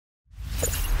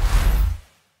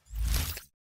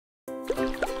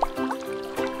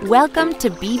Welcome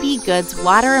to BB Good's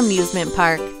Water Amusement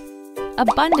Park.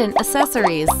 Abundant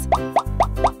accessories.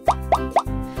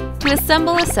 To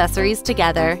assemble accessories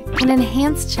together can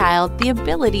enhance child the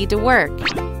ability to work.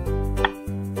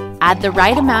 Add the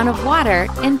right amount of water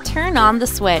and turn on the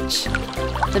switch.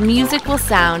 The music will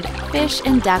sound, fish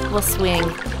and duck will swing.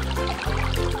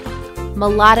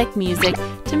 Melodic music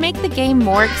to make the game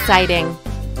more exciting.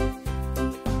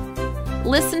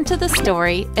 Listen to the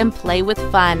story and play with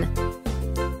fun.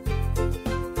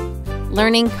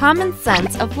 Learning common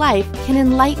sense of life can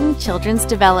enlighten children's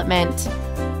development.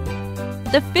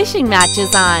 The fishing match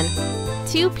is on.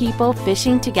 Two people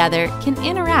fishing together can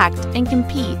interact and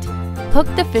compete. Hook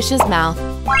the fish's mouth,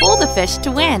 pull the fish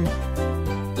to win.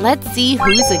 Let's see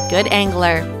who's a good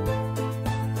angler.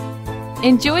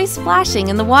 Enjoy splashing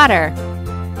in the water.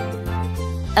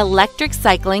 Electric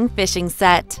cycling fishing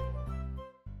set.